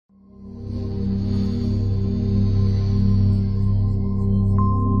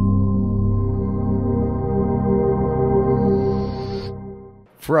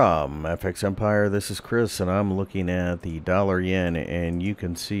From FXEmpire, this is Chris, and I'm looking at the dollar yen, and you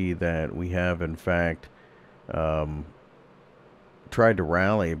can see that we have, in fact, tried to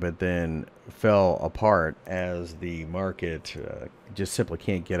rally, but then fell apart as the market just simply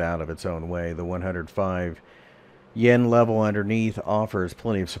can't get out of its own way. The 105 yen level underneath offers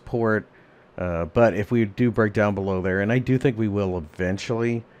plenty of support, but if we do break down below there, and I do think we will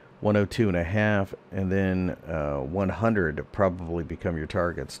eventually, 102.5 and then 100 probably become your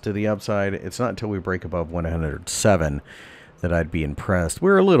targets. To the upside, it's not until we break above 107 that I'd be impressed.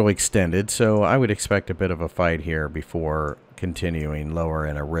 We're a little extended, so I would expect a bit of a fight here before continuing lower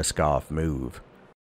in a risk-off move.